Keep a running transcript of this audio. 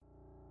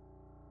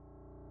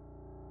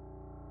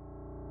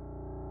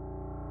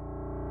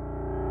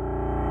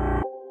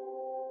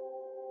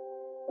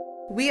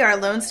We are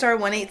Lone Star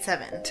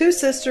 187. Two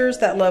sisters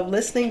that love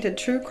listening to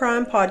true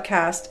crime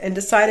podcasts and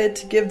decided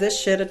to give this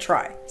shit a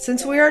try.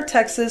 Since we are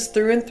Texas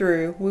through and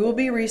through, we will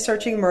be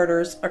researching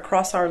murders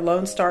across our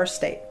Lone Star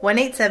state.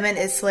 187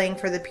 is slang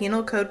for the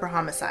penal code for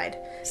homicide.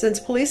 Since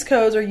police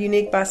codes are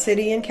unique by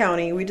city and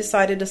county, we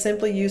decided to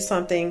simply use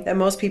something that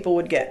most people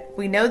would get.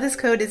 We know this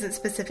code isn't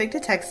specific to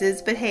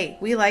Texas, but hey,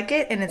 we like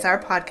it and it's our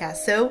podcast,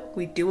 so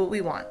we do what we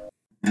want.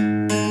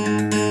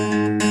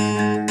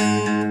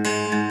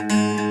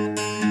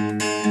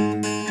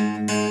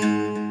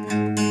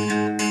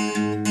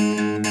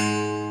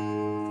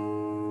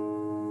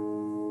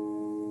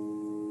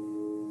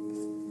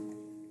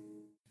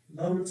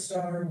 Lone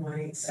Star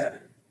 187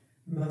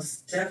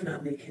 most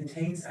definitely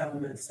contains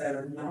elements that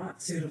are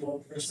not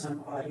suitable for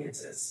some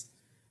audiences.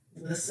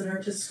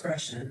 Listener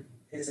discretion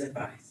is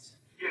advised.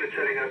 Units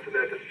heading out to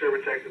that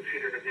disturbance active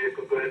seater in the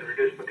vehicle. Go ahead and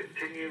reduce but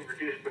continue at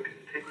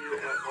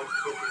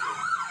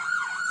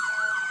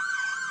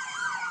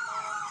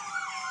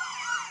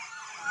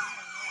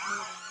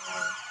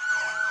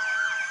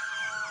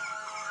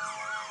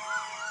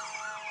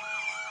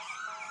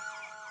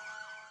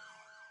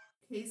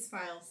Case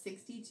file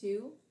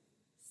 62,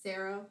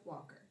 Sarah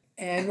Walker.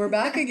 And we're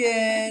back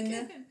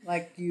again.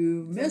 Like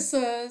you miss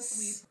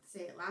us. We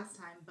say it last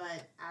time,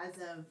 but as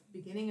of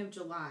beginning of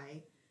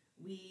July,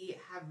 we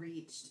have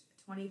reached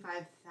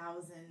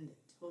 25,000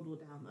 total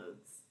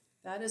downloads.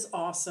 That is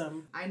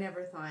awesome. I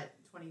never thought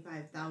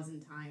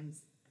 25,000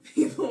 times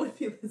people would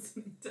be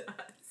listening to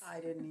us. I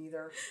didn't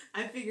either.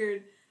 I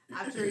figured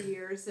after a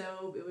year or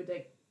so, it would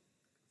like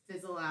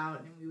fizzle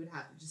out and we would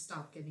have to just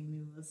stop getting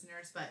new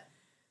listeners. But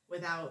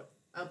without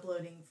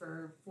uploading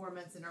for 4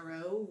 months in a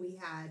row, we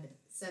had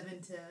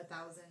 7,000 to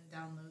 1,000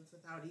 downloads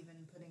without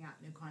even putting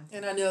out new content.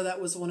 And I know that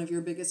was one of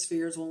your biggest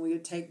fears when we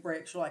would take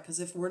breaks. You're like, because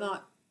if we're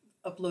not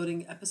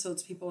uploading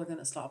episodes, people are going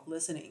to stop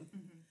listening.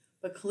 Mm-hmm.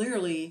 But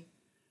clearly,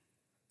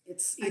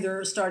 it's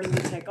either starting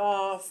to take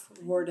off,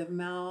 word of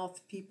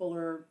mouth, people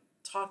are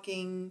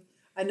talking.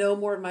 I know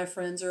more of my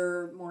friends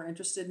are more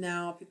interested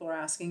now. People are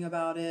asking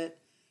about it.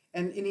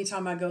 And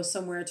anytime I go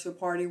somewhere to a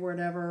party,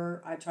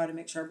 whatever, I try to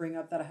make sure I bring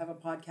up that I have a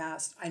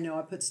podcast. I know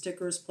I put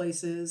stickers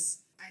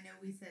places. I know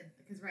we said,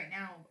 because right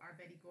now our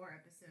Betty Gore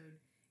episode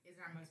is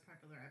our most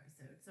popular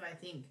episode. So I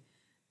think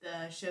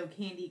the show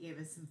Candy gave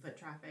us some foot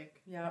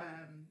traffic. Yeah.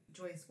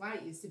 Joyce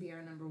White used to be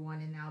our number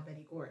one, and now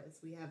Betty Gore is.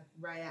 We have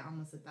right at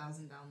almost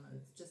 1,000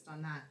 downloads just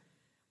on that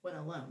one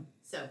alone.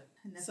 So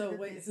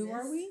wait, business. Who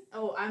are we?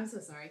 Oh, I'm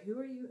so sorry. Who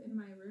are you in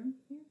my room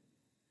here?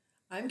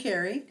 I'm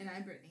Carrie. And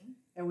I'm Brittany.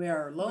 And we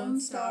are Lone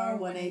Star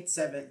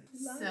 187.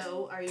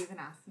 So, are you going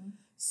to ask me?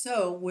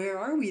 So, where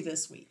are we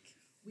this week?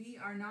 We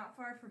are not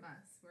far from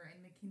us. We're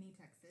in McKinney,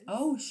 Texas.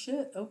 Oh,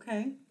 shit.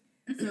 Okay.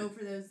 So,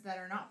 for those that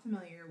are not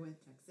familiar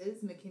with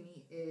Texas,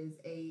 McKinney is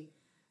a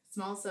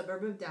small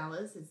suburb of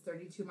Dallas. It's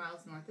 32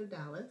 miles north of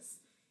Dallas.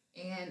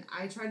 And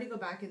I tried to go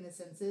back in the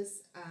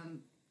census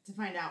to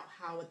find out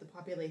what the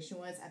population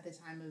was at the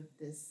time of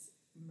this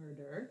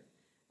murder.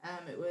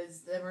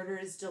 The murder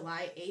is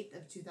July 8th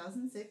of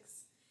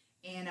 2006.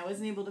 And I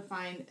wasn't able to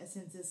find a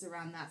census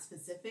around that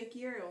specific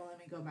year. It will let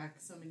me go back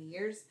so many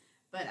years.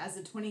 But as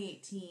of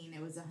 2018, it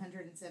was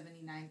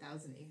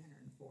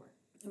 179,804.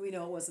 We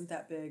know it wasn't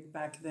that big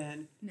back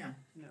then. No,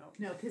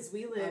 because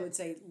we lived... I would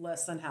say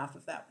less than half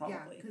of that,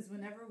 probably. Yeah, because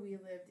whenever we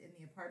lived in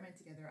the apartment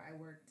together, I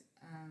worked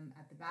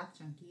at the Bath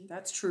Junkie.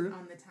 That's true.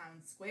 On the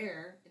town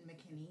square in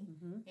McKinney.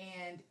 Mm-hmm.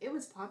 And it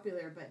was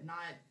popular, but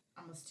not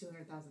almost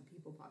 200,000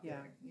 people popular.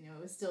 Yeah. You know,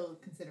 it was still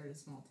considered a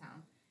small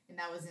town. And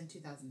that was in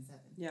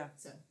 2007. Yeah.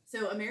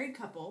 So a married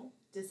couple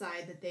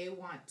decide that they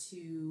want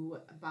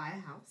to buy a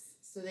house.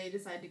 So they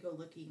decide to go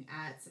looking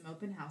at some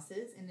open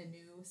houses in a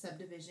new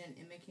subdivision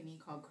in McKinney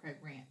called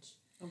Craig Ranch.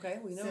 Okay,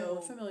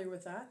 we're familiar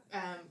with that.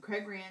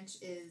 Craig Ranch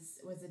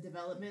was a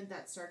development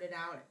that started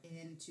out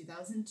in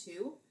 2000,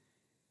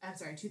 I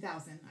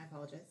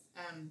apologize.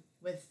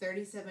 With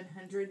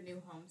 3,700 new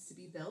homes to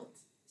be built,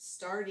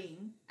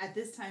 starting at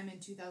this time in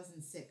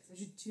 2000,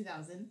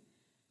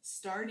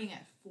 starting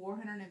at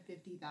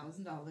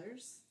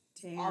 $450,000,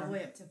 all the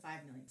way up to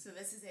 $5 million. So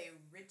this is a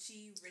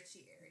richy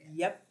area.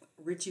 Yep,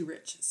 richy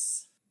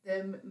riches.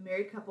 The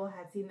married couple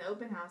had seen the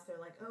open house.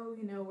 They're like, oh,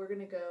 we're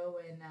gonna go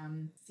and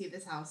see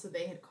this house. So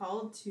they had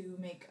called to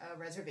make a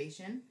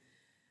reservation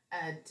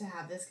to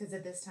have this, because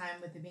at this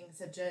time, with it being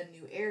such a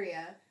new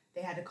area,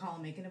 they had to call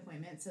and make an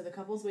appointment. So the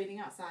couple's waiting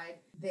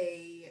outside.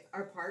 They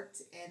are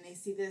parked and they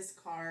see this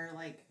car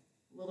like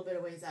a little bit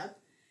of ways up.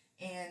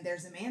 And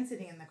there's a man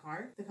sitting in the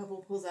car. The couple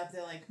pulls up.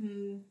 They're like,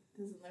 doesn't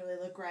really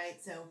look right.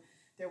 So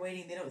they're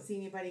waiting. They don't see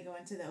anybody go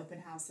into the open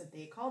house that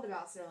they called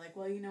about. So they're like,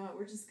 well, you know what?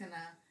 We're just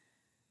gonna,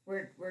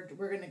 we're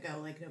gonna go.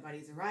 Like,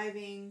 nobody's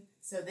arriving.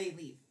 So they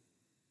leave.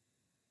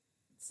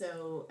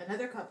 So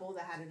another couple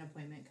that had an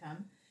appointment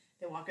come.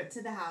 They walk up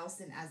to the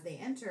house, and as they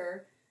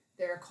enter,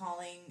 they're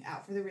calling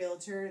out for the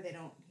realtor. They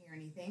don't hear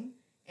anything.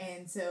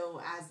 And so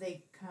as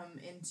they come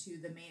into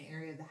the main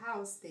area of the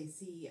house, they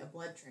see a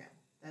blood trail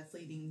that's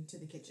leading to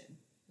the kitchen.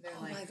 They're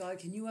my God,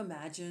 can you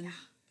imagine? Yeah.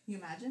 Can you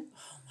imagine?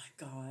 Oh my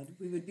God.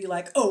 We would be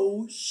like,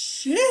 oh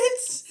shit!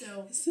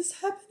 So Is this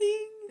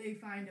happening? they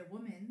find a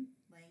woman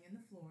laying in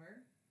the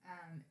floor,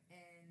 and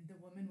the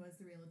woman was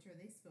the realtor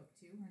they spoke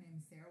to. Her name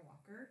is Sarah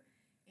Walker,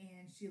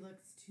 and she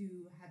looks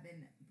to have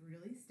been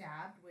brutally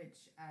stabbed, which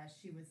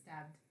she was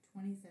stabbed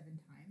 27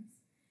 times.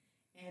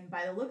 And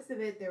by the looks of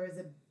it, there was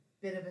a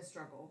bit of a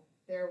struggle.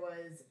 There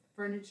was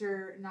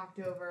furniture knocked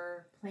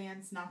over,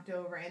 plants knocked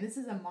over, and this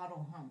is a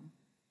model home.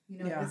 You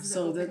know, Yeah, this is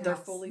so an open they're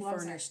house. fully Well, I'm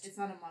sorry, furnished. it's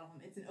not a model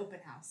home; it's an open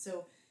house.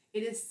 So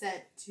it is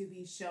set to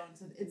be shown.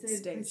 So it's It's in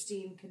staged.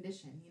 pristine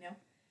condition. You know,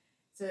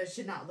 so it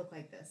should not look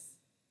like this.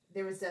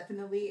 There was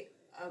definitely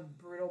a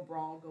brutal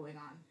brawl going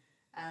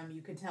on.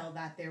 You could tell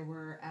that there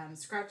were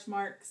scratch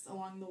marks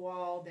along the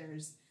wall.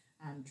 There's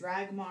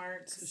drag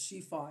marks. So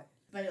she fought.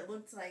 But it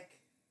looked like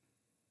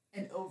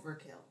an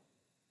overkill.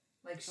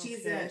 Like she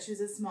Okay. was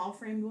a small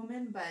framed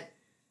woman, but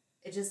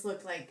it just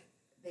looked like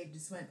they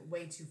just went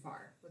way too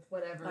far with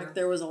whatever Like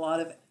there was a lot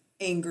of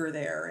anger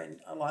there and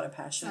a lot of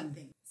passion.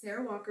 something.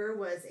 Sarah Walker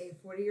was a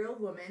 40-year-old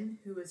woman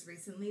who was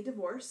recently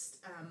divorced,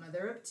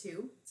 mother of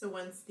 2. So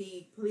once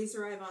the police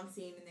arrive on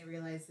scene and they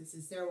realize this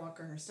is Sarah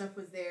Walker, her stuff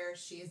was there,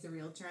 she is the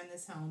realtor in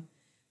this home.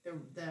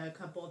 The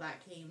couple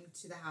that came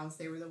to the house,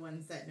 they were the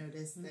ones that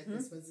noticed that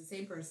this was the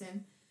same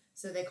person.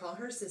 So they call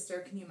her sister.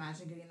 Can you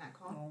imagine getting that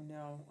call? Oh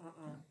no,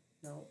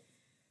 no.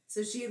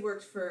 So she had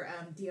worked for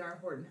D.R.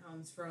 Horton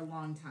Homes for a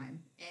long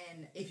time.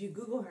 And if you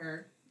Google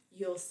her,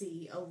 you'll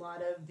see a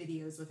lot of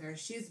videos with her.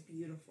 She's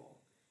beautiful.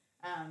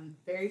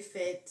 Very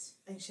fit.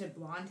 I think she had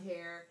blonde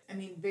hair. I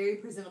mean, very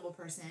presentable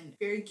person.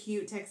 Very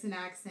cute Texan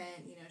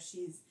accent. You know,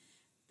 she's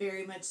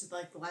very much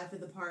like the life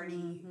of the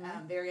party.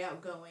 Very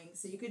outgoing.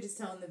 So you could just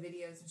tell in the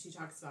videos when she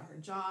talks about her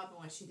job and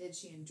what she did.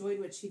 She enjoyed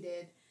what she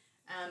did.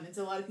 And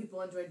so a lot of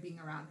people enjoyed being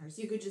around her.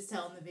 So you could just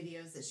tell in the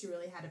videos that she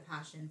really had a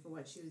passion for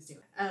what she was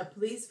doing.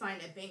 Police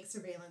find a bank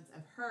surveillance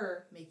of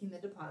her making the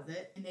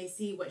deposit, and they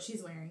see what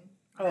she's wearing.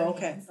 on her Oh,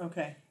 okay, hands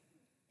okay.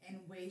 And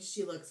ways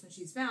she looks when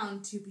she's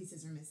found, 2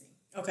 pieces are missing.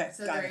 Okay,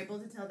 So got they're it. able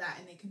to tell that,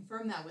 and they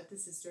confirm that with the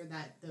sister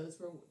that those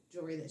were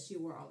jewelry that she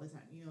wore all the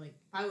time. You know, like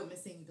if I went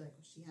missing, you'd be like,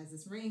 well, she has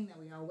this ring that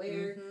we all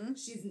wear. Mhm.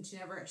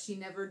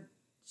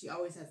 She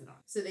always has it on.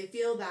 So they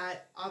feel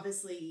that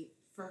obviously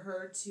for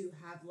her to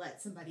have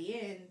let somebody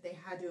in, they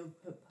had to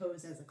have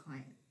posed as a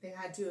client. They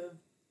had to have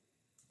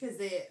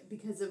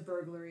because of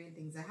burglary and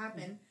things that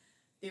happen.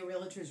 The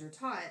realtors are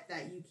taught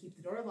that you keep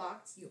the door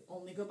locked, you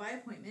only go by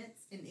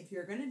appointments, and if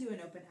you're going to do an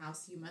open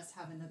house, you must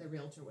have another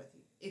realtor with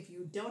you. If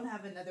you don't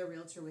have another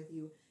realtor with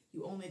you,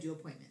 you only do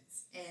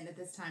appointments. And at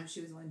this time, she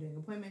was only doing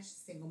appointments. She's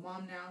a single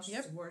mom now.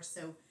 She's divorced,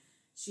 so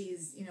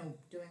she's,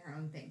 doing her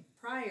own thing.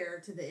 Prior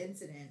to the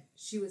incident,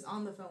 she was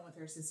on the phone with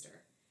her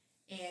sister.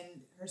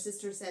 And her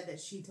sister said that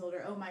she told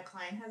her, oh, my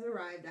client has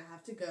arrived. I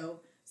have to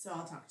go, so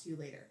I'll talk to you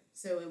later.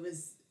 So it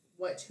was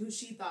who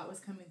she thought was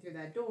coming through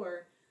that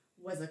door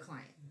was a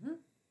client. Mm-hmm.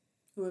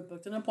 Who had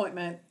booked an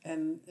appointment,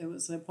 and it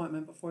was an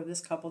appointment before this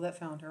couple that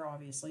found her,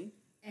 obviously.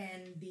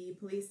 And the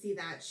police see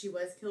that she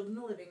was killed in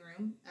the living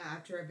room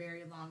after a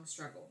very long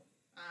struggle.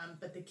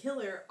 But the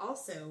killer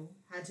also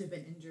had to have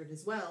been injured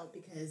as well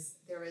because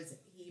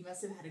he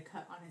must have had a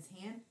cut on his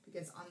hand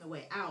because on the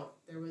way out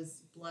there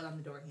was blood on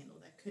the door handle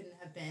that couldn't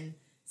have been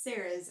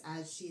Sarah's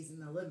as she's in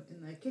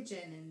the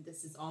kitchen and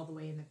this is all the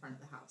way in the front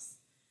of the house.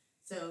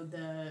 So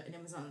and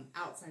it was on the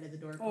outside of the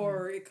door.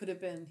 Or it could have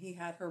been he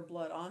had her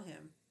blood on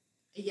him.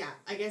 Yeah,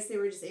 I guess they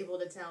were just able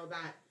to tell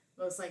that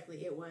most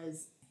likely it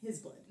was his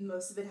blood.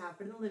 Most of it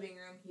happened in the living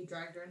room. He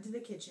dragged her into the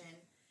kitchen,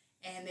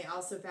 and they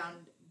also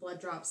found blood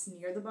drops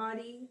near the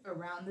body,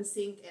 around the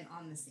sink, and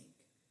on the sink.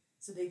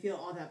 So they feel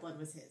all that blood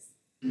was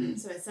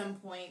his. So at some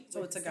point,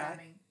 So with it's a the guy.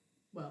 stabbing,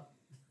 well,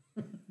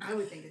 I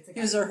would think it's a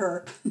guy. His or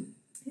her.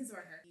 His or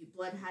her. The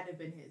blood had to have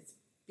been his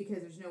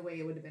because there's no way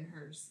it would have been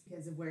hers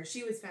because of where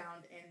she was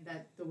found and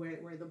that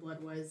where the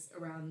blood was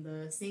around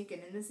the sink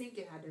and in the sink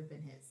it had to have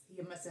been his.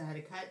 He must have had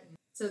a cut.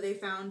 So they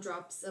found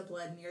drops of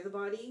blood near the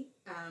body,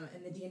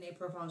 and the DNA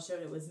profile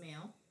showed it was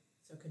male,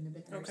 so it couldn't have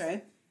been hers.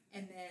 Okay.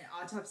 And then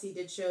autopsy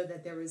did show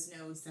that there was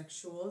no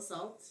sexual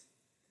assault.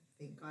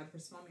 Thank God for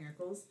small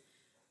miracles.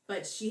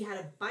 But she had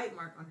a bite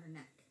mark on her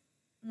neck,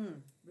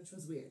 which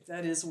was weird.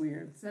 That is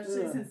weird.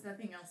 Especially Ugh. since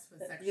nothing else was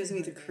That sexual. gives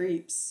me the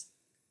creeps.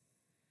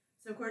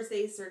 So, of course,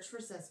 they search for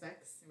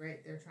suspects,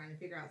 right? They're trying to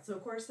figure out. So,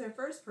 of course, their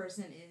first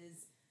person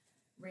is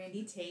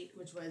Randy Tate,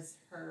 which was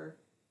her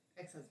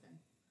ex-husband,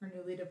 her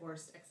newly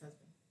divorced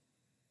ex-husband.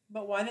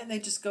 But why didn't they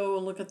just go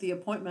and look at the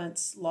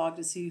appointments log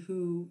to see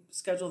who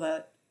scheduled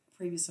that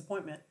previous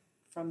appointment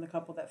from the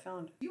couple that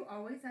found her? You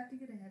always have to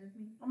get ahead of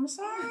me. I'm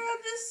sorry, I'm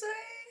just saying.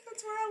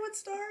 That's where I would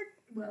start.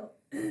 Well,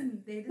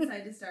 they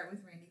decided to start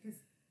with Randy because,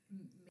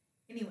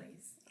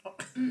 anyways,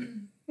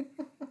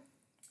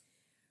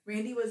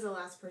 Randy was the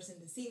last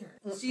person to see her.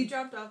 She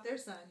dropped off their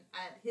son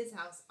at his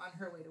house on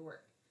her way to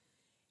work,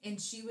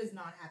 and she was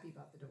not happy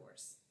about the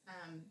divorce.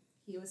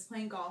 He was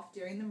playing golf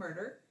during the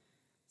murder,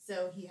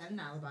 so he had an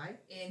alibi,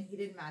 and he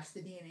didn't match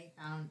the DNA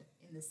found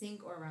in the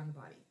sink or around the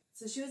body.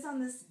 So she was on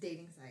this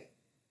dating site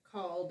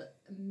called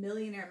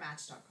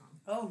MillionaireMatch.com.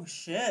 Oh,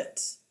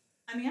 shit.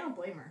 I mean, I don't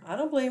blame her. I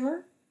don't blame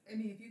her. I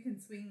mean, if you can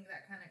swing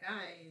that kind of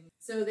guy.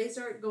 So they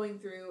start going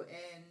through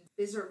and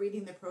they start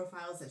reading the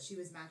profiles that she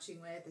was matching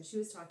with, that she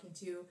was talking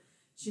to.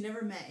 She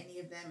never met any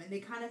of them, and they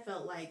kind of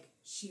felt like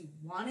she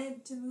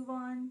wanted to move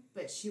on,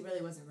 but she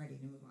really wasn't ready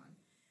to move on,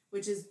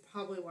 which is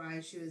probably why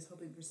she was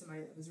hoping for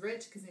somebody that was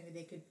rich, because maybe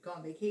they could go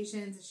on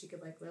vacations and she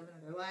could like live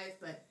another life.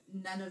 But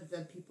none of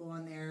the people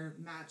on there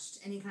matched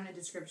any kind of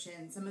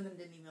description. Some of them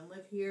didn't even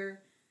live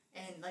here,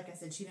 and like I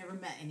said, she never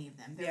met any of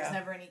them. There was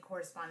never any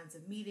correspondence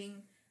of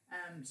meeting.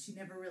 She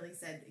never really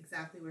said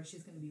exactly where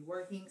she's going to be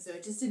working, so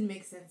it just didn't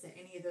make sense that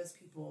any of those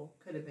people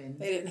could have been.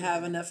 They didn't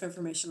have enough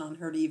information on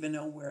her to even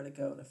know where to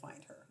go to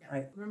find her,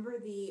 right? Remember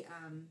the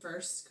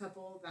first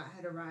couple that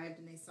had arrived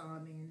and they saw a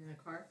man in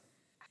a car?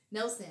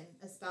 Nelson,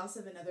 a spouse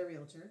of another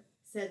realtor,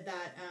 said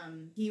that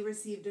he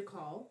received a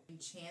call from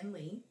Chan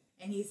Lee,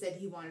 and he said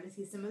he wanted to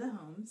see some of the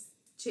homes.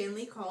 Chan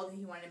Lee called and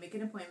he wanted to make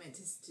an appointment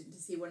to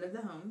see one of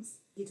the homes.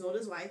 He told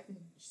his wife, and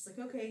she's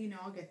like, okay,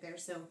 I'll get there.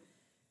 So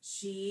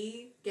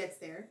she gets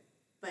there,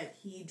 but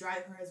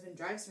her husband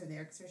drives her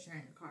there because they're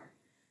sharing a car.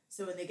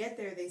 So when they get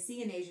there, they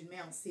see an Asian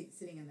male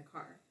sitting in the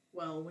car.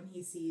 Well, when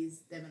he sees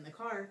them in the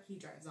car, he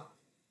drives off.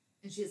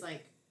 And she's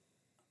like,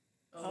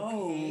 okay.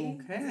 Oh,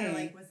 okay. They're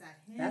like, was that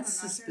him? That's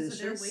I'm not suspicious.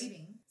 sure. So they're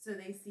waiting. So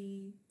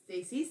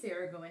they see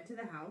Sarah go into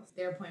the house.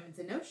 Their appointment's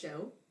a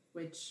no-show,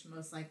 which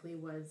most likely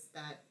was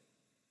that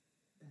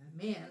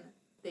man.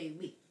 They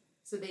leave.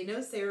 So they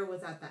know Sarah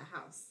was at that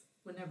house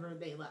whenever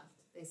they left.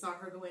 They saw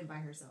her go in by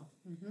herself.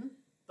 Mm-hmm.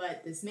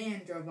 But this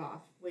man drove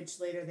off, which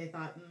later they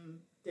thought,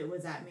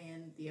 was that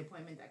man the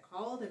appointment that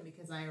called? And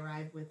because I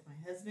arrived with my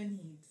husband,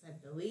 he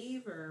decided to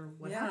leave, or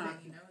what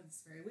happened?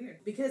 It's very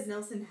weird. Because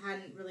Nelson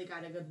hadn't really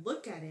got a good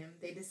look at him,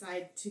 they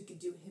decided to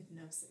do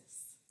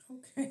hypnosis.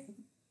 Okay.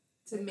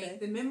 To make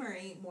the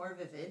memory more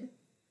vivid.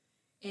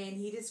 And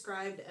he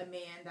described a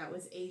man that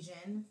was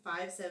Asian,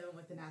 5'7",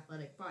 with an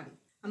athletic body.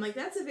 I'm like,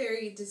 that's a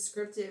very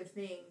descriptive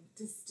thing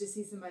to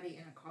see somebody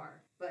in a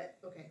car. But,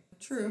 okay.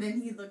 True. And then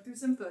he looked through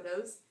some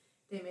photos.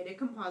 They made a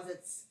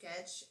composite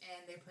sketch,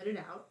 and they put it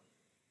out.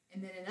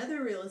 And then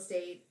another real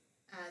estate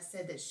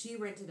said that she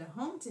rented a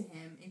home to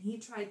him, and he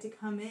tried to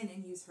come in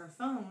and use her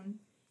phone.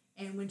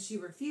 And when she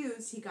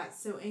refused, he got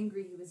so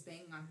angry he was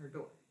banging on her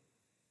door.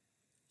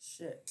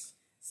 Shit.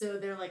 So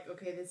they're like,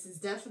 okay, this is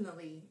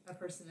definitely a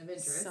person of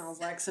interest. Sounds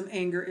like some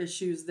anger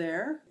issues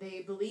there.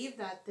 They believe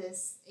that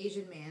this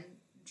Asian man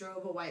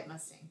drove a white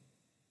Mustang.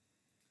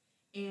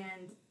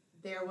 And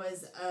there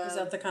was a... Is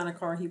that the kind of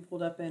car he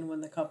pulled up in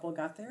when the couple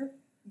got there?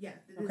 Yeah,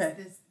 Okay.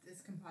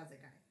 this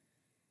composite guy.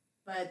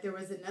 But there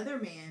was another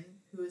man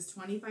who was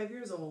 25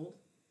 years old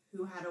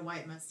who had a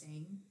white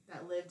Mustang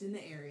that lived in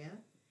the area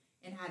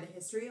and had a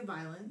history of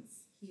violence.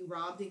 He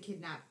robbed and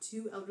kidnapped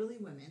 2 elderly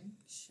women.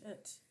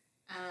 Shit.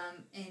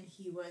 And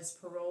he was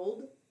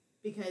paroled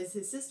because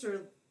his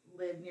sister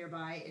lived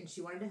nearby and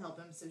she wanted to help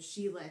him, so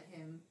she let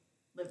him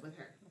live with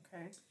her.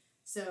 Okay.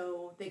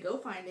 So they go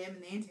find him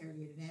and they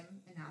interrogated him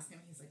and asked him.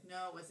 He's like,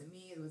 no, it wasn't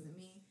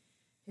me.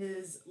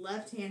 His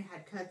left hand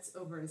had cuts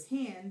over his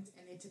hand,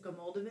 and they took a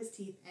mold of his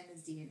teeth and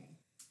his DNA.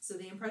 So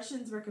the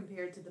impressions were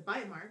compared to the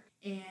bite mark,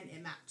 and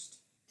it matched.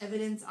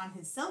 Evidence on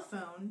his cell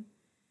phone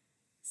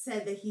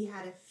said that he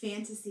had a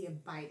fantasy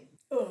of biting.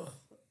 Ugh,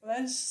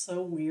 that's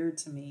so weird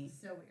to me.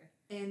 So weird.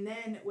 And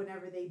then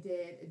whenever they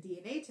did a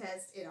DNA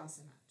test, it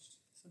also matched.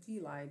 So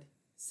he lied.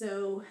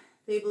 So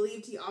they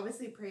believed he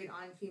obviously preyed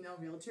on female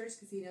realtors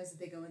because he knows that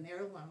they go in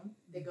there alone.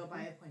 They go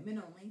by appointment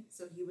only.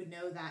 So he would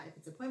know that if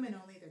it's appointment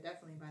only, they're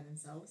definitely by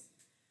themselves.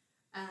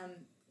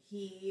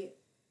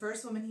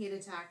 First woman he had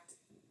attacked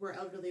were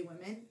elderly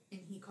women,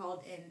 and he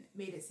called and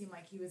made it seem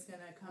like he was going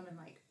to come and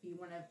be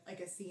one of,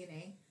 a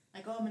CNA.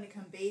 Like, oh, I'm going to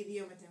come bathe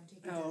you. I'm going to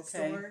take you to the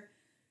store.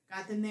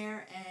 Got them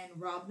there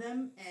and robbed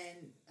them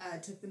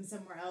and took them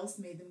somewhere else,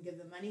 made them give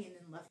them money, and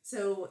then left.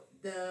 So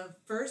the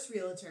first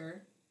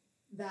realtor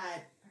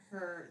that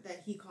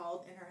he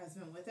called and her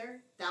husband with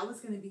her, that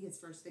was going to be his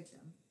first victim.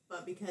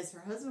 But because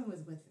her husband was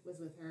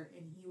with her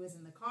and he was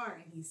in the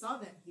car and he saw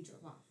them, he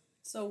drove off.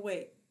 So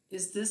wait,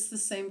 is this the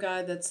same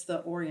guy that's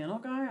the Oriental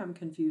guy? I'm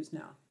confused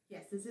now.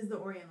 Yes, this is the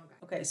Oriental guy.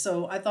 Okay,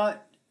 so I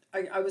thought,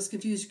 I was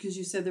confused because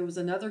you said there was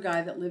another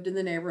guy that lived in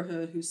the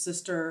neighborhood whose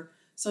sister,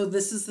 so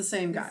this is the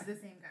same guy. This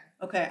is the same guy.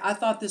 Okay, I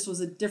thought this was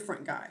a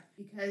different guy.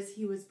 Because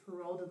he was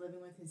paroled and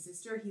living with his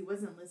sister, he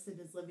wasn't listed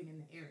as living in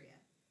the area.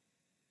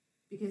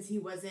 Because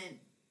he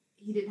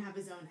didn't have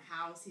his own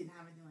house, he didn't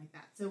have anything like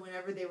that. So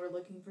whenever they were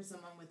looking for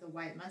someone with a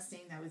white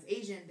Mustang that was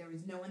Asian, there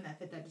was no one that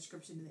fit that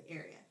description in the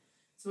area.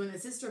 So when the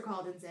sister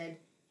called and said,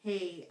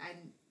 hey,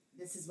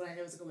 this is what I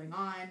know is going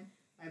on,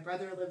 my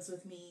brother lives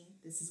with me,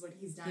 this is what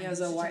he's done. He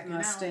has a white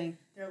Mustang.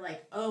 They're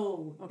like,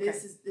 oh, okay.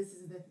 this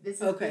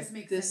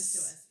makes sense to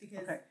us.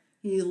 Because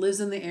he lives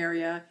in the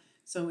area,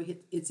 so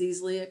it's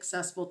easily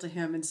accessible to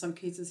him. In some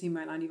cases, he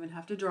might not even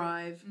have to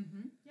drive.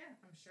 Mm-hmm. Yeah,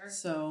 I'm sure.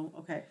 So,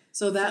 okay.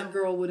 So that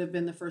girl would have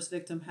been the first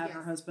victim had yes.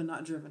 her husband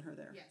not driven her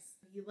there. Yes.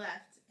 He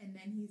left, and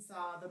then he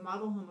saw the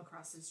model home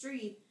across the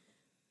street.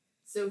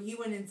 So he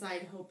went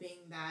inside hoping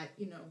that,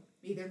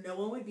 either no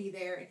one would be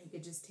there and he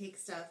could just take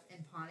stuff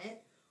and pawn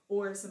it,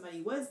 or if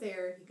somebody was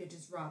there, he could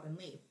just rob and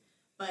leave.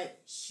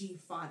 But she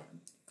fought him.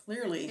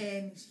 Clearly.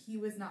 And he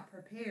was not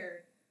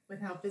prepared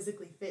with how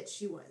physically fit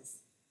she was.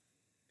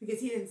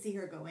 Because he didn't see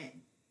her go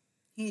in.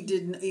 He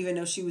didn't even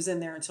know she was in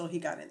there until he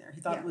got in there.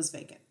 He thought it was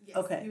vacant. Yes.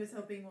 Okay. He was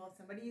hoping, well, if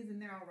somebody is in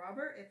there, I'll rob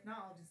her. If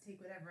not, I'll just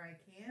take whatever I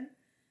can.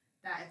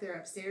 That if they're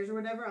upstairs or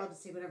whatever, I'll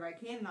just take whatever I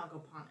can and I'll go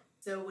pawn it.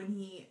 So when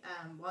he,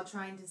 while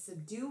trying to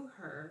subdue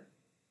her,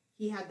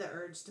 he had the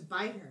urge to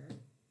bite her.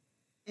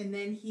 And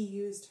then he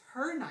used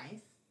her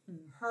knife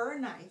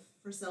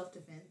for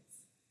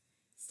self-defense,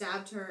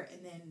 stabbed her,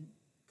 and then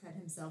cut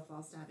himself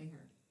while stabbing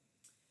her.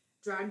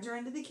 Dragged her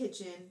into the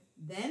kitchen,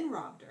 then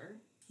robbed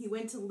her. He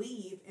went to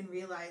leave and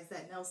realized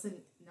that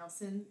Nelson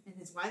and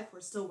his wife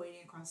were still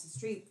waiting across the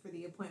street for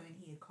the appointment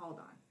he had called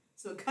on.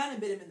 So it kind of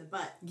bit him in the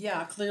butt.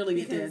 Yeah,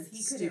 clearly it did.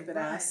 He couldn't Stupid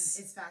run ass.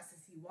 as fast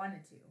as he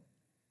wanted to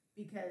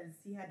because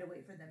he had to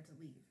wait for them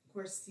to leave. Of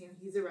course,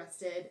 he's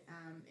arrested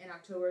in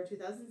October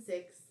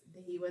 2006.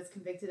 He was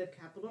convicted of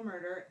capital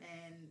murder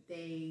and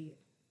they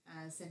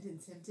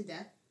sentenced him to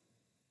death.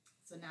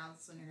 So now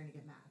that's when you're going to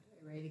get mad.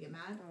 Are you ready to get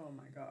mad? Oh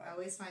my God. I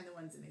always find the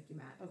ones that make you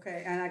mad.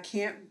 Okay, and I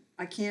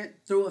can't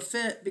throw a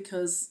fit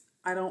because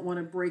I don't want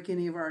to break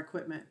any of our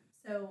equipment.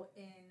 So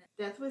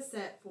death was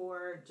set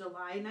for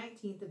July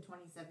 19th of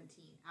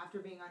 2017 after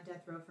being on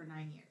death row for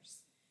 9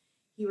 years.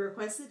 He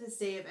requested a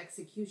stay of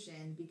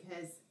execution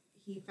because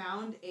he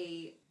found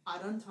a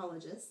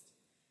odontologist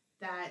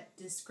that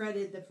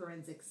discredited the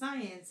forensic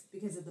science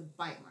because of the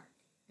bite mark.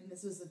 And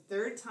this was the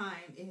third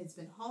time it has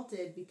been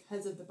halted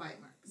because of the bite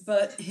marks.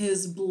 But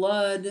his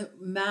blood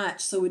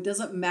matched, so it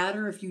doesn't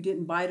matter if you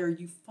didn't bite her.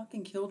 You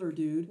fucking killed her,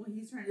 dude. Well,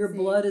 he's trying Your to say,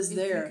 blood is if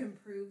there. you can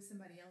prove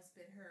somebody else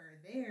bit her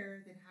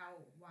there, then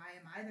why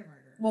am I the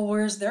murderer? Well,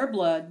 where's their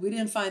blood? We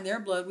didn't find their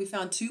blood. We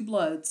found 2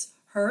 bloods,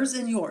 hers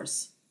and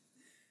yours.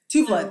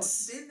 2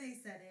 bloods. Then they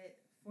set it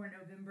for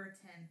November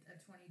 10th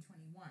of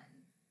 2021.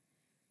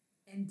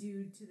 And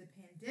due to the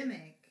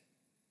pandemic,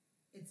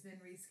 it's been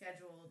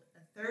rescheduled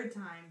a third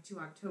time to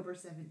October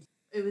 17th.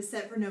 It was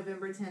set for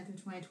November 10th of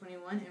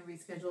 2021 and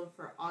rescheduled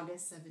for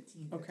August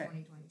 17th of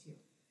 2022. Did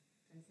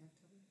I say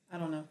October? I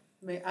don't know.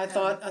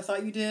 I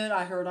thought you did.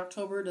 I heard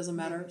October. Doesn't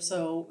matter.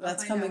 So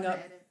that's coming up.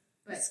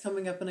 It's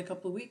coming up in a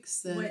couple of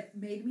weeks. Then. What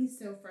made me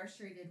so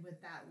frustrated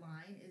with that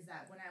line is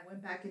that when I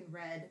went back and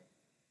read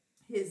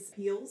his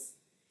appeals,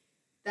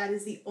 that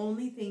is the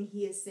only thing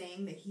he is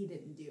saying that he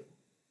didn't do.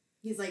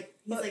 He's like,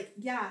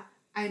 yeah,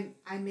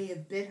 I may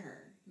have bit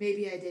her.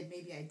 Maybe I did,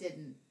 maybe I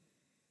didn't.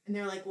 And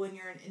they're like, when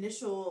you're an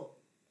initial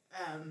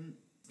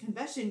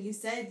confession, you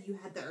said you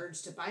had the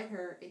urge to bite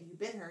her and you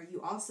bit her.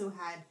 You also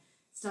had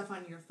stuff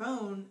on your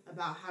phone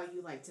about how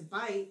you like to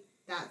bite.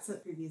 That's the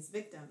previous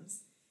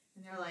victims.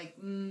 And they're like,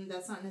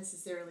 that's not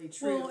necessarily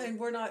true. Well,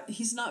 and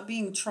he's not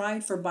being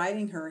tried for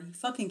biting her. He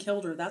fucking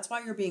killed her. That's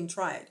why you're being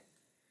tried.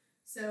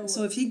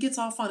 So if he gets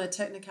off on a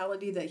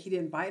technicality that he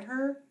didn't bite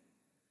her,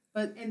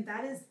 and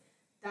that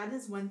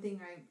is one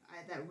thing I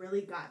that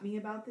really got me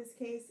about this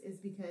case is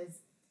because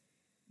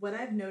what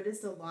I've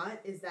noticed a lot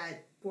is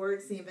that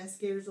courts, the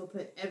investigators will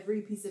put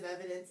every piece of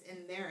evidence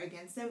in there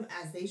against them,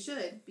 as they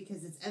should,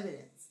 because it's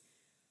evidence.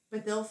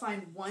 But they'll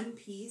find one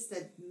piece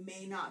that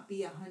may not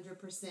be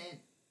 100%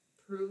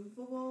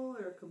 provable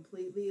or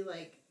completely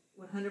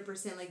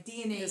 100% like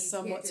DNA is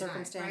somewhat deny,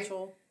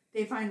 circumstantial. Right?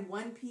 They find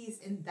one piece,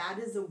 and that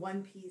is the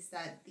one piece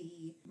that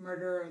the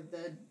murderer,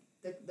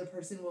 the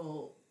person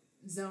will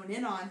zone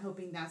in on,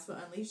 hoping that's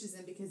what unleashes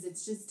him, because it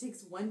just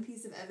takes one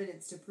piece of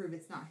evidence to prove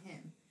it's not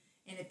him.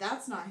 And if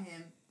that's not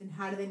him, then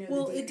how do they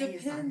know the DNA it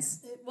depends.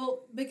 is not him?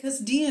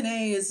 Because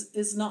DNA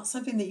is not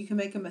something that you can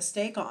make a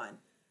mistake on.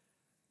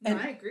 And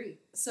I agree.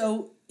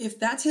 So if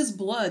that's his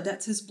blood,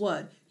 that's his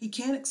blood. He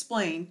can't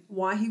explain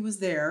why he was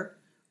there.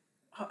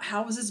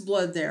 How was his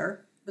blood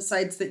there?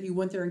 Besides that you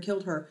went there and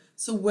killed her.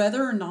 So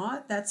whether or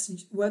not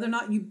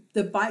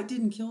the bite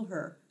didn't kill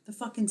her, the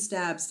fucking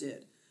stabs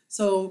did.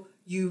 So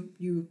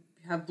you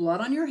have blood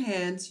on your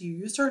hands, you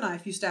used her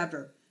knife, you stabbed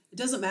her. It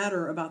doesn't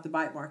matter about the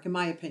bite mark, in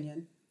my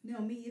opinion. No,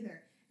 me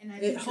either. And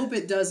I hope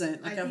it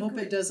doesn't. I hope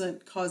it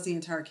doesn't cause the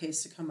entire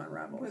case to come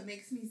unraveled. What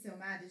makes me so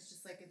mad is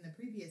just like in the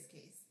previous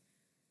case.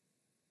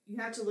 You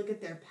have to look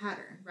at their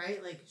pattern,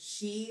 right? Like,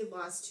 she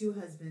lost 2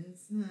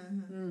 husbands.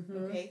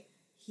 Mm-hmm. Okay?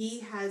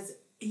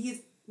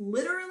 He's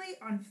literally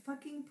on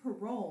fucking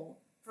parole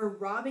for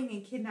robbing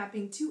and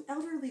kidnapping 2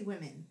 elderly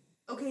women.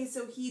 Okay,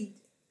 so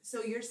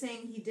you're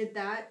saying he did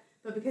that,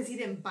 but because he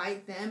didn't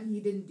bite them, he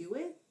didn't do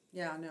it?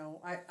 Yeah,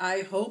 no.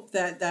 I hope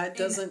that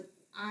doesn't...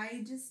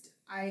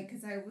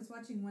 Because I was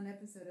watching one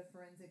episode of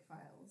Forensic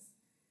Files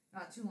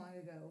not too long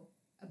ago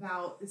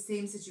about the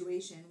same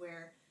situation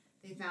where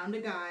they found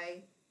a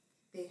guy,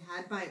 they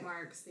had bite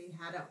marks, they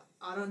had an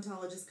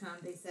odontologist come,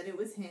 they said it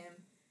was him.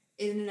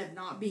 It ended up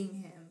not being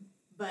him,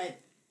 but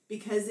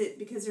because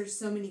there's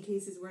so many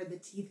cases where the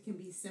teeth can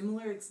be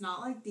similar, it's not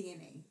like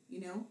DNA,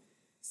 you know?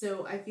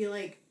 So I feel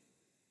like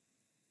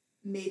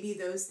maybe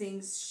those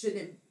things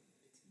shouldn't,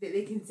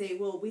 they can say,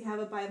 well, we have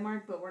a bite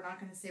mark, but we're not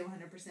going to say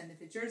 100%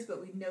 if it's yours,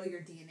 but we know your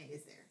DNA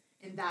is there.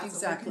 And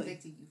that's what we're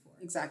convicting you for.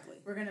 Exactly.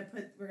 We're gonna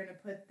put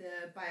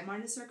the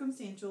biomarker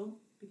circumstantial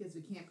because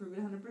we can't prove it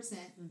 100%.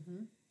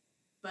 Mm-hmm.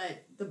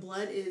 But the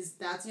blood is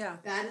that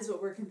is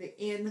what we're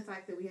convicted, and the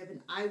fact that we have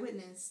an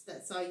eyewitness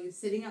that saw you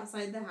sitting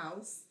outside the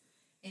house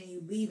and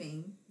you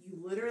leaving. You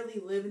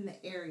literally live in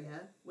the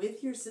area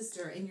with your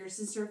sister, and your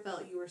sister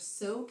felt you were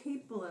so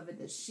capable of it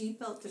that she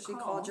felt to She call.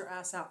 called your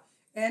ass out,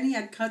 and he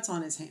had cuts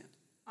on his hand.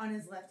 On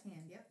his left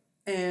hand. Yep.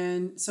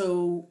 And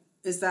so,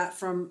 is that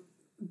from?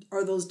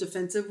 Are those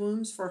defensive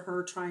wounds for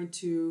her trying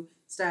to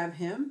stab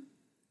him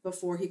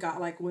before he got,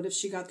 like, what if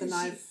she got the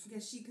knife?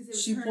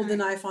 She pulled the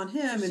knife on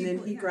him, and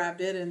then he grabbed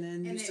it and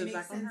then used it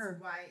back on her.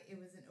 Why it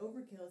was an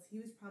overkill is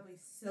he was probably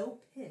so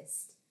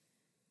pissed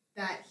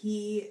that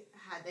he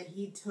had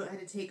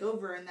to take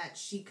over, and that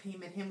she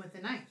came at him with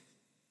a knife.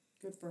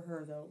 Good for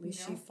her, though. At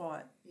least she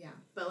fought. Yeah,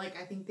 but like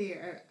I think they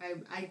are.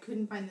 I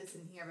couldn't find this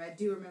in here, but I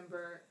do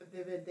remember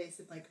vivid. They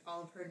said like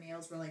all of her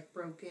nails were like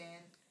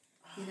broken.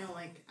 You know,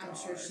 like I'm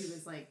sure she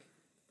was like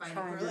fighting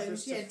for like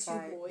she had 2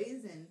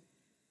 boys and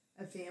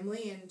a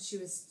family, and she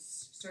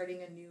was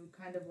starting a new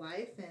kind of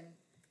life. And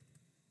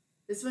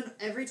this one,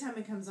 every time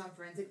it comes on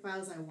Forensic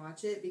Files, I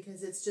watch it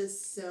because it's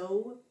just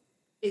so.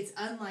 It's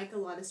unlike a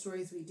lot of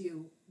stories we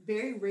do.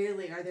 Very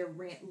rarely are there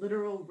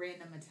literal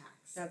random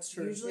attacks. That's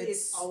true. Usually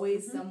it's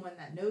always someone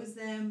that knows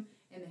them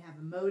and they have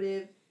a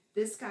motive.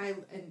 This guy,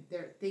 and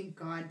thank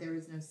God there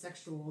was no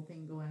sexual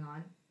thing going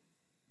on.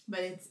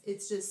 But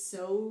it's just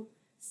so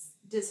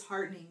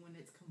disheartening when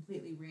it's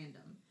completely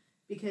random.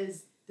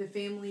 Because the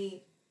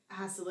family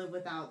has to live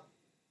without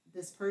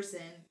this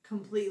person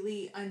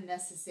completely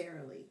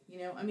unnecessarily. You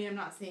know, I mean, I'm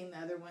not saying the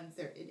other ones,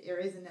 there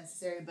is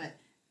unnecessary, but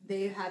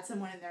they had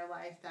someone in their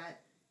life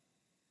that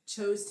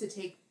chose to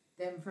take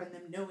them from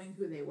them knowing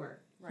who they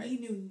were. Right. He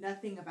knew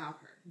nothing about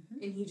her.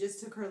 Mm-hmm. And he just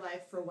took her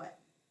life for what?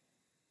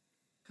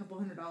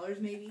 $200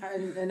 maybe?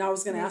 And I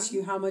was going to ask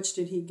you, how much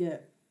did he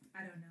get? I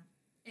don't know.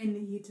 And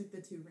he took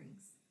the 2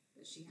 rings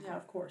that she had. Yeah,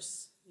 of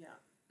course. Yeah.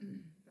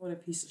 Mm-hmm. What a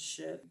piece of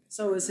shit.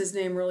 So is his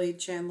name really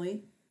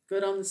Chanley?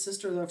 Good on the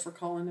sister, though, for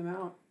calling him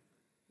out.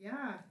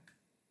 Yeah.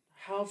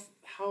 How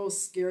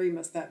scary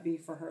must that be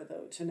for her,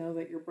 though, to know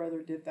that your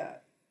brother did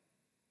that?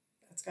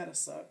 That's got to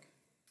suck.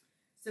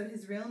 So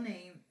his real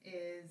name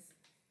is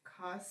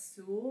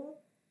Kasul.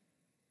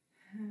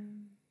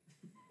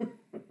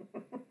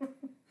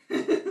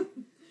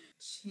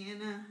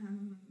 Chana.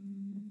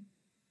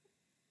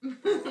 I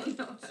don't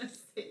know what to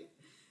say.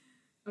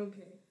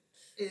 Okay.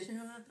 It's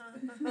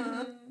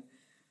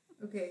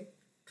okay.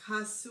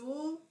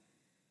 Kasul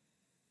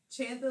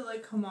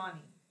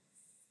Chanthallakamani.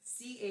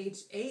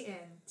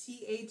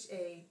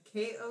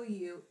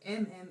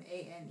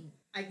 CHANTHAKOUMMANE.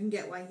 I can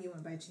get why he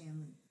went by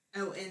Chanley.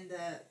 Oh, and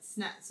the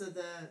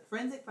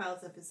Forensic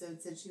Files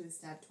episode said she was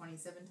stabbed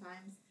 27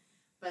 times,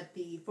 but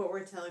the Fort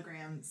Worth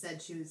Telegram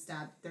said she was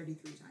stabbed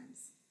 33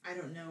 times. I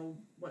don't know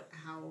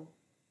how.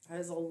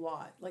 That is a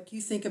lot. Like, you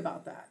think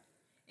about that.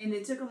 And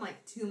it took him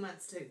like 2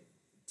 months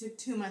took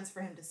 2 months for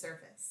him to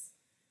surface.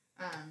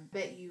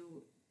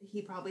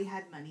 He probably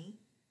had money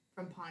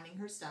from pawning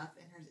her stuff,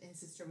 and his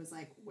sister was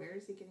like, where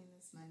is he getting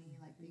this money?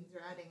 Like, things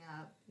are adding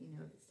up. You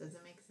know, this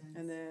doesn't make sense.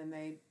 And then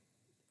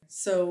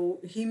So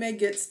he may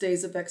get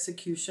stays of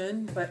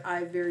execution, but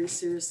I very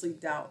seriously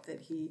doubt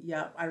that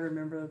I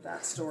remember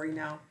that story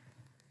now.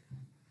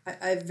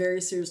 I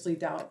very seriously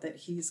doubt that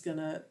he's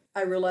gonna.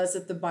 I realize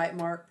that the bite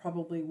mark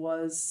probably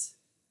was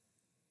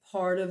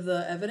part of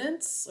the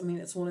evidence. I mean,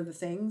 it's one of the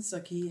things.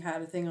 Like, he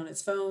had a thing on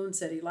his phone,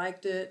 said he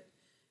liked it,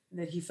 and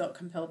that he felt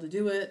compelled to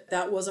do it.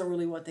 That wasn't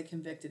really what they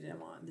convicted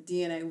him on. The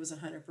DNA was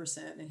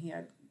 100%, and he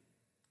had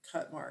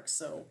cut marks.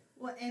 So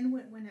well, and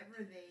whenever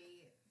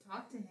they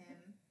talked to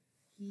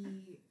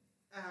him,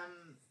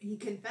 he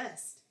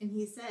confessed, and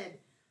he said,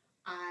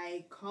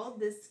 I called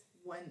this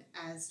one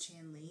as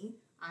Chanley.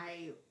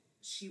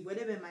 She would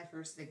have been my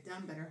first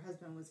victim, but her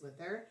husband was with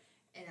her,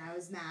 and I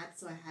was mad,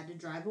 so I had to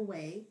drive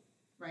away,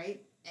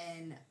 right?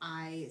 And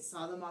I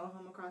saw the model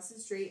home across the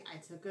street. I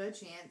took a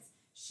chance.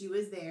 She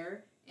was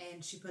there,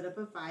 and she put up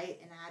a fight,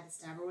 and I had to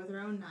stab her with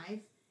her own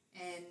knife,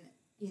 and,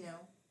 you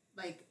know,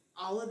 like,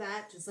 all of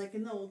that, just like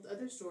in the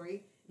other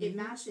story, it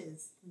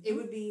matches. Mm-hmm. It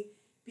would be,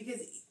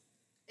 because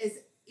as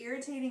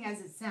irritating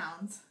as it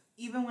sounds,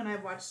 even when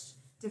I've watched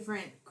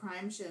different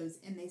crime shows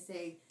and they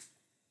say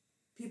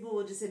people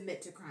will just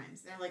admit to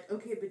crimes, they're like,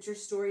 okay, but your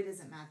story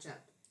doesn't match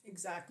up.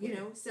 Exactly. You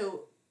know,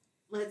 so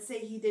let's say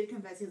he did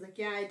confess. He was like,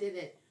 yeah, I did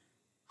it.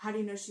 How do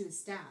you know she was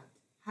stabbed?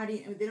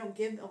 They don't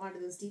give a lot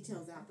of those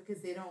details out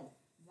because they don't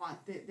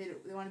want, they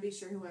want to be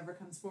sure whoever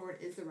comes forward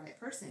is the right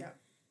person. Yeah.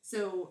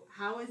 So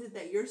how is it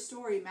that your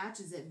story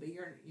matches it, but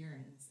you're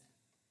innocent?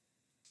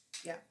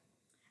 Yeah.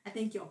 I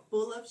think you're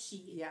full of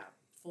shit. Yeah,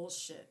 full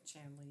shit,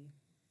 Chanley.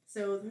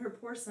 So her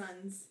poor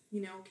sons,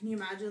 you know, can you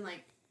imagine,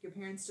 like, your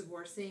parents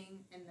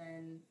divorcing and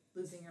then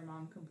losing your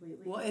mom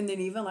completely? Well, and then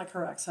even, like,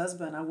 her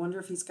ex-husband, I wonder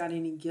if he's got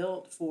any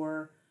guilt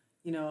for,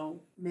 you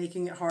know,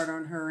 making it hard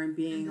on her and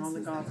being on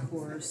the golf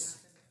course.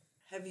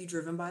 Have you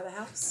driven by the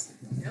house?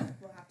 No,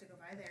 we'll have to go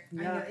by there.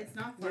 Yeah. I know it's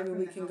not far Maybe from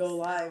we the can house, go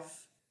live.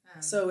 So,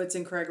 So it's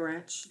in Craig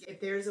Ranch.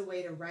 If there's a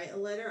way to write a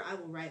letter, I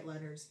will write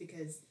letters,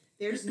 because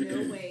there's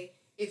no way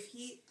if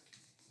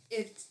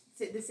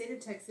the state of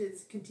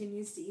Texas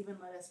continues to even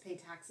let us pay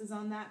taxes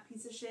on that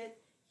piece of shit,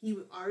 he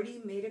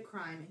already made a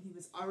crime and he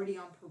was already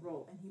on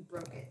parole and he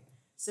broke it.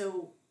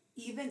 So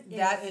even if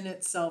That in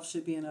itself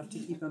should be enough to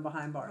keep him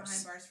behind bars.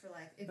 behind bars for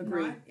life.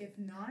 Agreed. If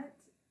not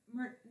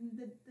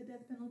the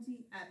death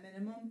penalty, at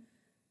minimum,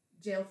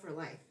 jail for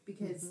life,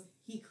 because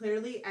he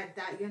clearly at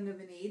that young of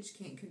an age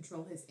can't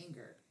control his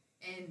anger,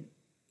 and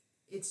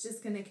it's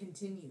just going to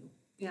continue.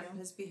 You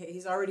know?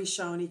 He's already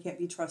shown he can't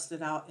be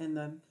trusted out in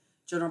the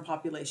general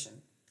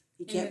population.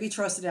 He can't be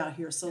trusted out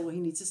here, so he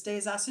needs to stay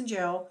his ass in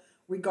jail,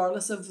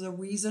 regardless of the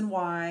reason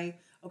why.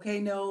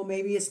 Okay, no,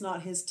 maybe it's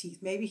not his teeth.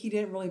 Maybe he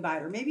didn't really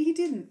bite her. Maybe he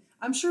didn't.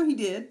 I'm sure he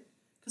did,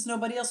 because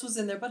nobody else was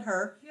in there but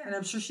her, and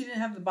I'm sure she didn't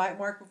have the bite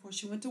mark before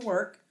she went to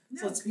work.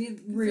 So let's be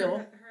real.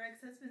 Her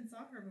ex-husband saw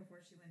her before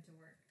she went to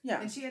work.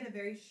 Yeah. And she had a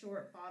very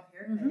short bob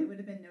haircut. It would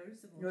have been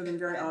noticeable. It would have been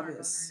very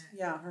obvious.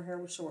 Yeah, her hair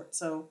was short.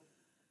 So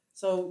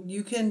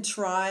you can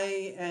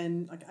try,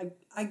 and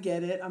I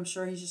get it. I'm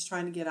sure he's just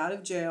trying to get out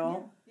of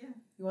jail. Yeah.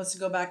 He wants to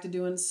go back to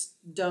doing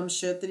dumb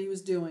shit that he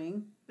was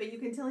doing. But you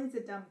can tell he's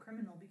a dumb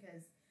criminal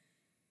because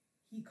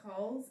he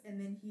calls and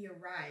then he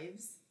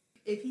arrives.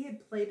 If he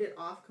had played it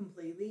off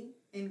completely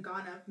and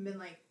gone up and been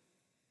like,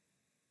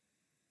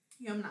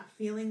 I'm not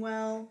feeling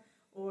well,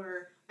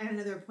 or I had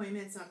another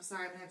appointment, so I'm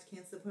sorry, I'm going to have to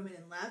cancel the appointment,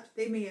 and left,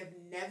 they may have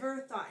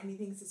never thought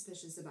anything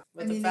suspicious about it.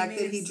 But the fact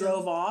that he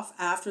drove off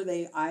after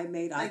I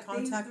made eye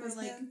contact with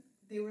him?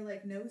 They were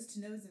like nose to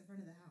nose in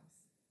front of the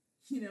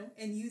house,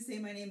 and you say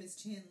my name is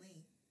Chan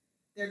Lee.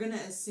 They're going to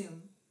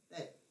assume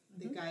that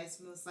the guy's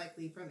most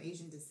likely from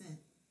Asian descent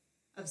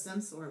of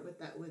some sort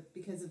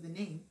because of the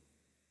name.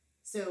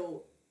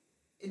 So,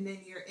 and then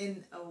you're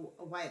in a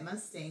white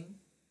Mustang,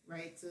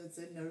 right? So it's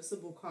a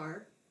noticeable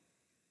car.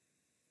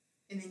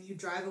 And then you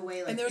drive away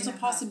and there's a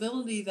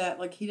possibility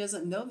that he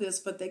doesn't know this,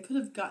 but they could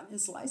have gotten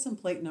his license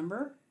plate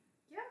number.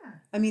 Yeah.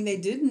 I mean, they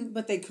didn't,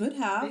 but they could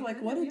have.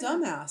 What a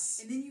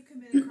dumbass. And then you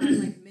commit a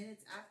crime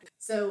minutes after.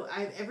 So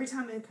every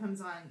time it comes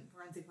on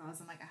Forensic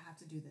Files, I'm like, I have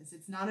to do this.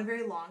 It's not a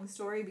very long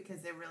story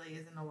because there really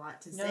isn't a lot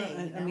to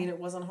say. I mean, it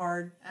wasn't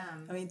hard.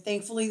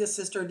 Thankfully the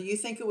sister, do you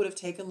think it would have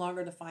taken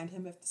longer to find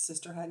him if the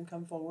sister hadn't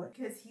come forward?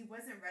 Because he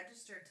wasn't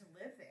registered to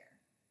live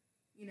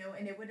there,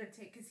 and it would have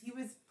taken, because he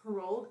was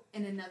paroled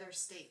in another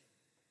state.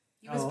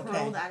 He was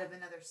paroled out of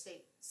another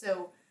state.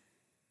 So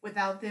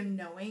without them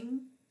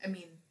knowing,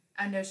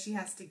 I know she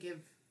has to give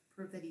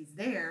proof that he's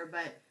there,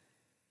 but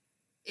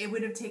it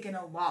would have taken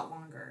a lot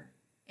longer.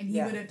 And he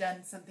would have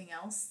done something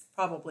else.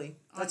 Probably.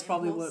 That's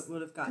probably what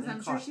would have gotten him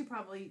Because I'm sure she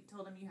probably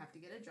told him, you have to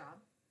get a job.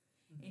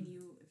 And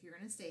if you're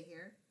going to stay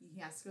here, he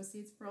has to go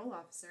see his parole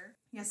officer.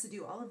 He has to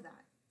do all of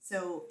that.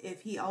 So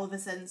if he all of a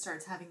sudden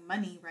starts having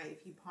money, right,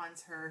 if he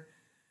pawns her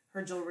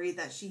jewelry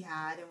that she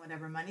had and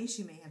whatever money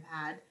she may have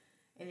had,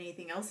 and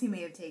anything else he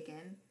may have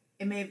taken,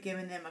 it may have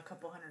given them a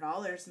couple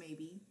 $100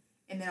 maybe.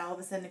 And then all of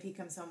a sudden, if he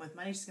comes home with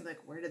money, she's going to be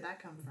like, where did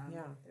that come from?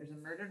 Yeah. There's a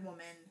murdered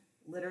woman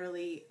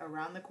literally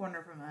around the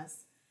corner from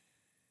us.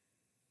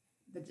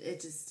 But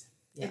it's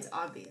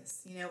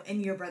obvious,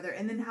 and your brother.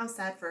 And then how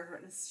sad for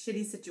her, this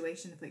shitty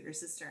situation to put your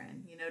sister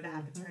in, to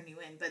have to turn you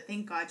in. But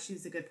thank God she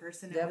was a good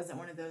person. It wasn't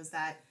one of those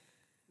that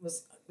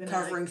was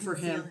covering for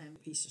him.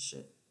 Piece of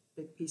shit.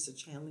 Big piece of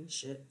Chanley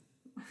shit.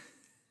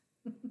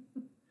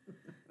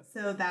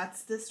 So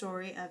that's the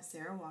story of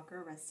Sarah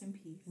Walker. Rest in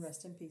peace.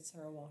 Rest in peace,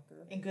 Sarah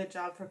Walker. And good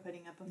job for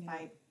putting up a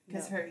fight,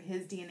 because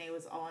his DNA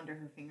was all under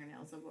her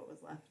fingernails of what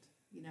was left.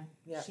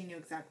 She knew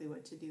exactly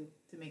what to do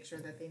to make sure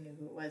that they knew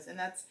who it was. And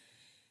that's,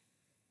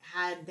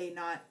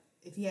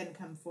 if he hadn't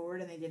come forward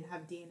and they didn't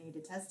have DNA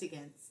to test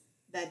against,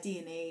 that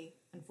DNA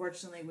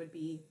unfortunately would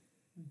be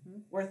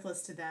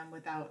worthless to them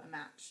without a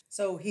match.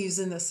 So he's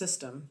in the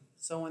system.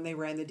 So when they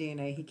ran the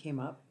DNA, he came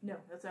up? No,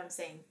 that's what I'm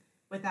saying.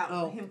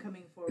 Without him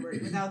coming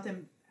forward, without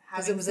them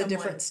having, because it was a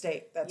different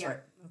state. That's right.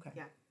 Okay.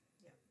 Yeah.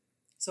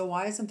 So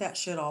why isn't that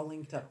shit all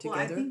linked up together?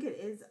 Well, I think it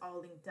is all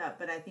linked up,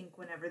 but I think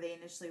whenever they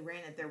initially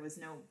ran it, there was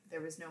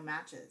no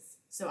matches.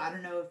 So I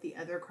don't know if the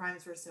other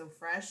crimes were so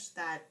fresh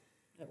that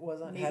it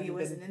wasn't. Maybe it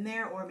wasn't in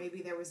there, or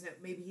maybe there was no.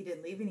 Maybe he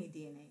didn't leave any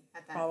DNA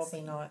at that. Probably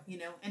scene, not.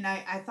 And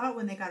I thought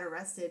when they got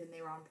arrested and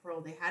they were on parole,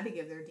 they had to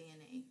give their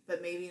DNA,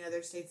 but maybe in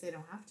other states they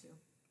don't have to.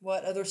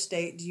 What other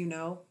state do you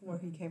know where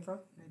he came from?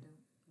 I don't.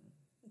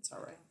 It's all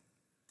right.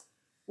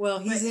 Well,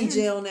 he's in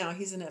jail now.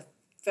 He's in a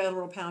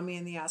federal pound me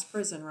in the ass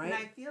prison, right? And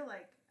I feel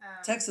like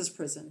Texas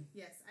prison.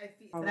 Yes,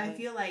 but I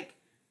feel like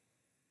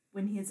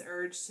when his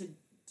urge to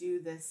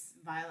do this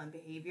violent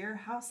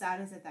behavior, how sad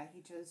is it that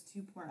he chose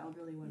two poor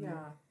elderly women?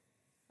 Yeah.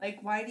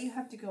 Like, why do you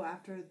have to go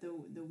after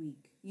the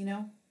weak?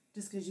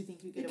 Just because you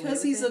think you get away with it?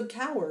 Because he's a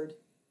coward.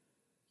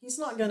 He's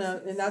not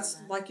gonna, and that's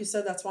like you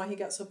said. That's why he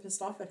got so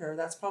pissed off at her.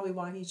 That's probably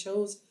why he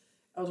chose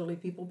elderly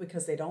people,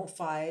 because they don't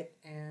fight,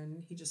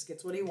 and he just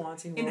gets what he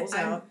wants. He rolls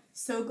out. I'm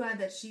so glad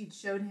that she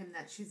showed him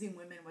that choosing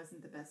women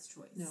wasn't the best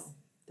choice. No,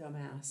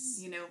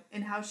 dumbass.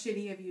 And how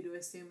shitty of you to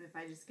assume if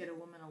I just get a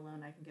woman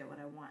alone, I can get what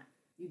I want.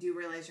 You do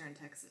realize you're in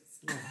Texas.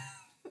 Yeah.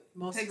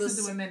 Most Texas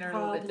of us women are a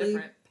little bit probably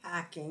different.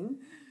 packing,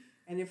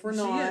 and if we're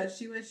not,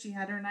 She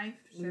had her knife.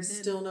 Sure we did.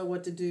 still know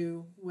what to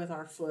do with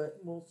our foot.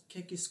 We'll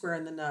kick you square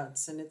in the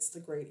nuts, and it's the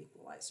great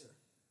equalizer.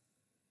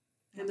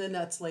 In the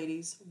nuts,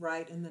 ladies.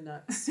 Right in the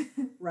nuts.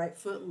 Right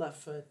foot,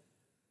 left foot.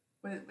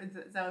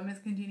 Is that what Miss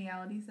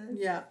Congeniality says?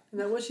 Yeah. Isn't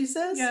that what she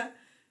says? Yeah.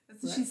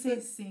 That's what Right she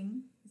says.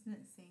 Sing, isn't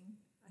it? Sing.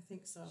 I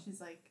think so. She's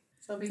like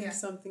Something,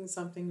 yeah.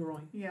 something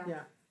groin. Yeah. Yeah.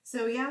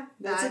 So yeah,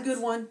 That's a good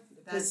one.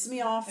 That's- Pisses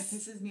me off. It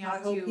pisses me off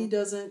I hope too. he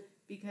doesn't.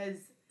 Because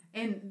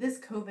and this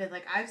COVID,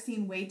 like I've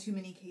seen way too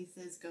many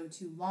cases go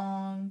too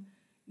long,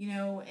 you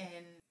know,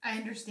 and I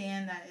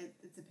understand that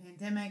it's a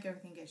pandemic,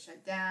 everything gets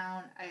shut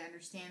down. I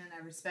understand and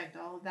I respect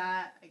all of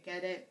that. I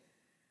get it.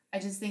 I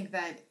just think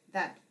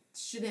that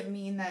shouldn't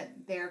mean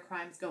that their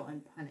crimes go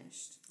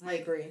unpunished. I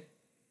agree.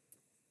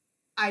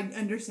 I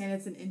understand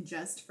it's an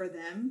unjust for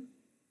them.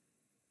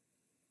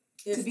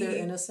 If they're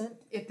innocent.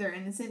 If they're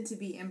innocent, to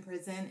be in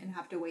prison and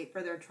have to wait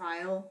for their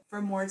trial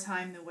for more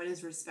time than what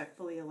is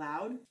respectfully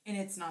allowed. And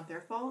it's not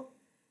their fault.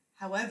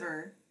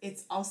 However,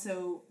 it's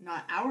also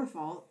not our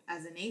fault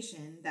as a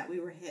nation that we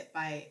were hit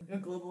by a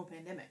global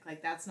pandemic.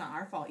 Like, that's not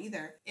our fault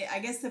either. I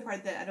guess the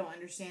part that I don't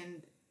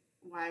understand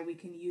why we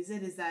can use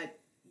it is that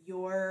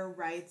your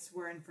rights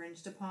were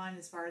infringed upon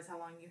as far as how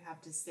long you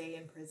have to stay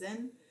in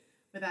prison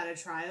without a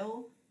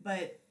trial.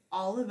 But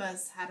all of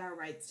us had our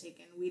rights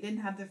taken. We didn't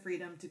have the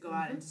freedom to go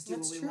out and just do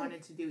That's what we true.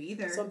 wanted to do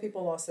either. Some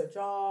people lost their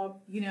job.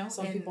 You know,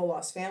 Some and people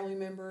lost family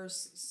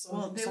members.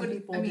 Some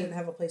people didn't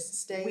have a place to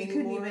stay we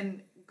anymore. couldn't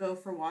even go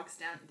for walks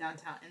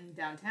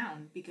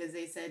downtown because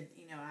they said,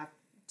 you know,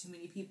 too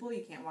many people,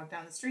 you can't walk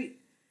down the street.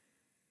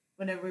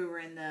 Whenever we were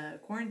in the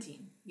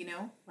quarantine, you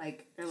know,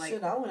 like they're like,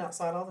 shit, I went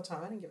outside all the time.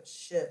 I didn't give a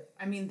shit.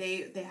 I mean,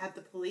 they had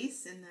the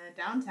police in the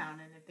downtown,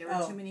 and if there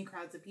were too many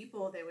crowds of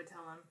people, they would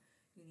tell them,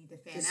 you need to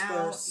fan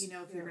Disperse. out. You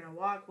know, if you're gonna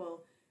walk,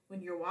 well,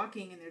 when you're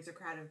walking and there's a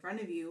crowd in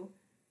front of you,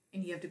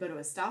 and you have to go to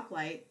a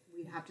stoplight,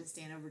 we'd have to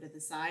stand over to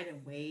the side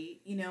and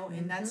wait. You know,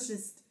 and that's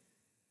just,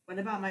 what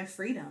about my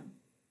freedom?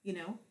 You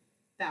know,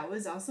 that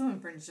was also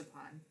infringed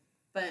upon.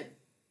 But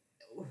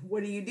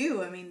what do you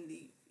do? I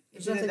mean,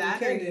 it's either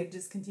that or you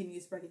just continue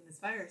spreading this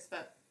virus.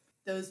 But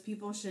those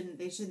people shouldn't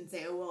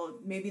say, oh well,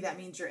 maybe that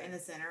means you're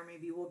innocent, or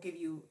maybe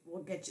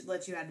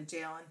let you out of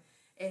jail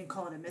and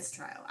call it a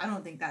mistrial. I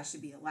don't think that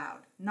should be allowed.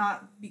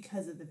 Not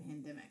because of the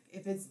pandemic.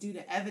 If it's due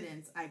to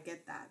evidence, I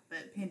get that.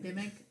 But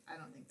pandemic, I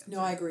don't think that's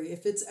No, I agree.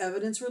 If it's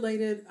evidence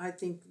related, I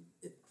think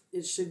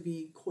it should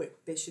be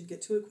quick. They should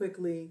get to it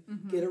quickly,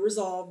 get it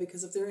resolved,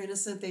 because if they're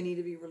innocent, they need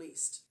to be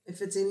released.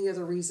 If it's any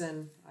other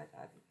reason,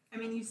 I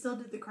mean, you still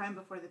did the crime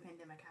before the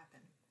pandemic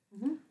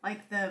happened.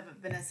 Like the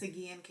Vanessa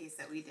Guillen case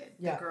that we did.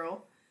 Yeah. The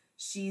girl,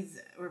 she's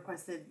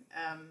requested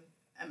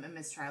a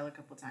mistrial a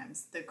couple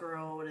times. The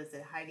girl, what is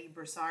it, Heidi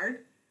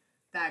Broussard?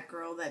 That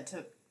girl that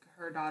took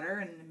her daughter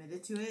and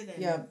admitted to it.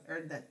 And,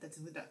 or that's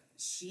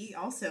she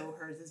also,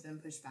 hers has been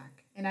pushed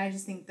back. And I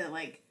just think that,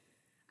 like,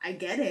 I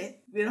get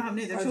it. We don't have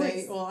any other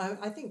choice.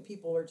 I think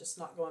people are just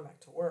not going back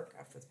to work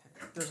after the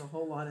pandemic. There's a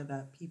whole lot of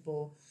that.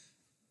 People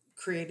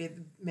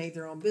made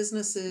their own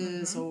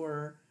businesses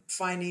or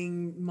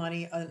finding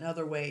money in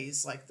other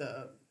ways, like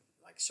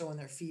showing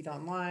their feet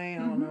online.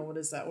 I don't know, what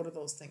is that? What are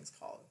those things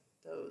called?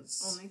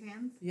 Those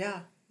OnlyFans? Yeah.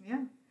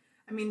 Yeah.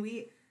 I mean,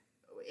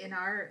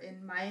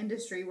 in my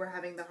industry, we're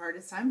having the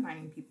hardest time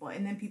finding people.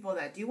 And then people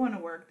that do want to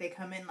work, they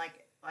come in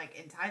like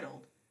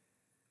entitled.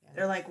 Yeah.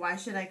 They're like, why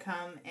should I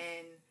come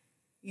and,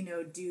 you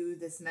know, do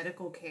this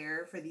medical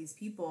care for these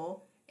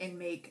people and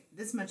make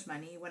this much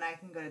money when I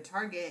can go to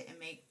Target and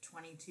make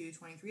 $22,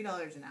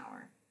 $23 an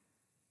hour?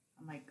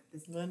 I'm like,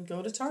 this. Then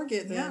go to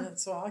Target. Then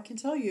that's all I can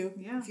tell you.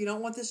 Yeah. If you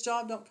don't want this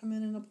job, don't come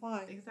in and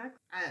apply. Exactly.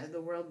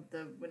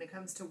 When it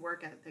comes to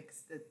work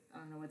ethics, I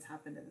don't know what's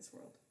happened in this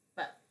world,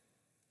 but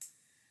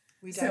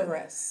we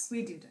digress.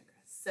 We do digress.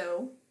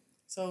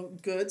 So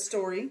good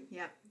story.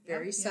 Yep.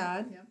 Very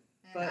sad. Yep.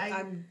 But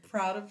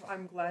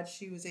I'm glad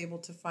she was able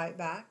to fight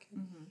back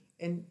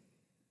and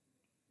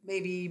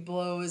maybe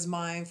blow his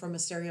mind from a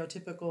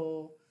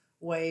stereotypical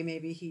way.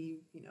 Maybe he,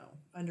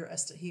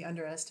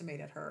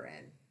 underestimated her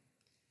and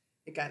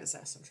it got his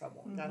ass in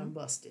trouble and got him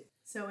busted.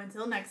 So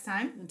until next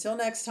time.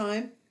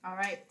 All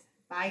right.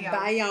 Bye, y'all.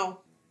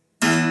 Bye,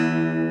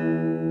 y'all.